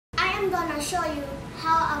I'm gonna show you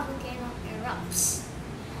how a volcano erupts.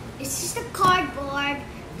 This is the cardboard,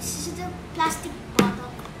 this is the plastic bottle,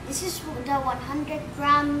 this is the 100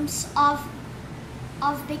 grams of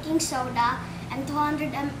baking soda and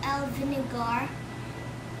 200 ml vinegar,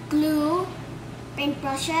 glue,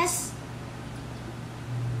 paintbrushes,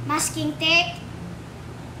 masking tape,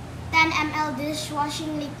 10 ml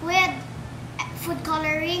dishwashing liquid, food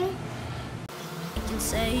coloring. You can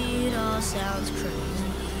say it all sounds crazy.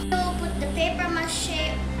 We'll put the paper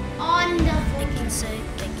mache on the volcano. They can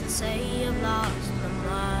say I've lost my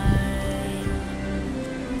mind.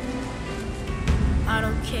 I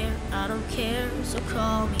don't care, so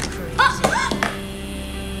call me crazy.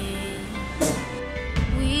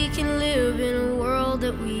 We can live in a world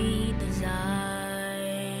that we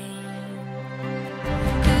design.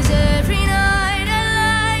 'Cause every night I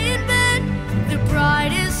lie in bed, the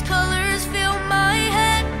brightest colors fill my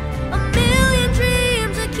head. A million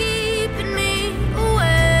dreams are keeping me awake.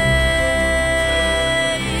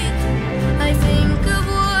 I think of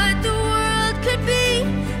what the world could be,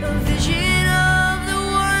 a vision of the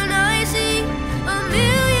one I see. A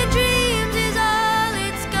million dreams is all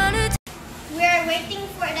it's gonna take. We're waiting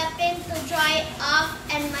for the paint to dry off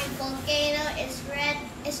and my volcano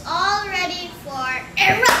is all ready for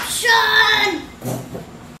eruption!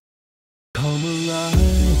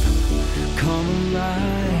 Come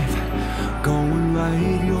alive, go and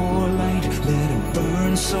light your light, let it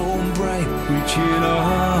burn so bright, reaching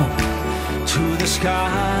up to the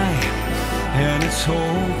sky, and it's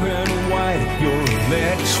open wide, you're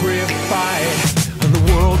electrified. The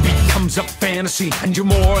world becomes a fantasy, and you're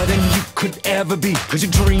more than you could ever be, 'cause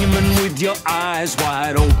you're dreaming with your eyes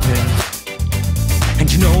wide open.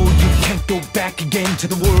 And you know you can't go back again to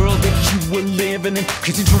the world that you were living in,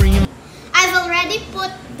 'cause you dream. I've already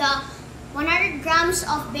put the 100 grams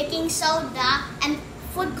of baking soda and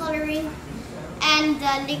food coloring and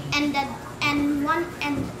 10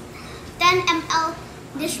 ml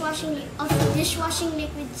dishwashing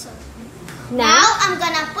liquid soap. Now I'm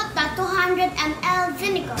gonna put the 200 ml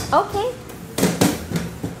vinegar. Okay.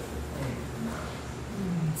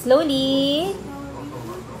 Slowly.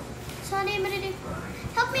 Sorry, Meredith.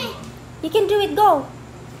 Help me. You can do it. Go.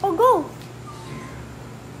 Oh, go.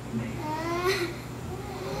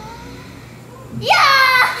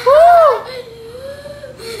 Yeah! Woo!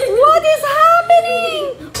 What is happening?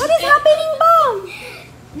 What is happening, Mom?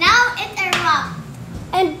 Now it erupts.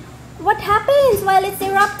 And what happens while it's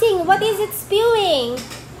erupting? What is it spewing?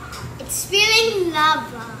 It's spewing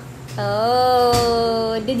lava.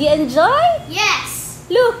 Oh, did you enjoy? Yes.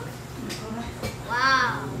 Look.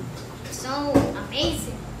 Wow. So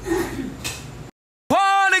amazing.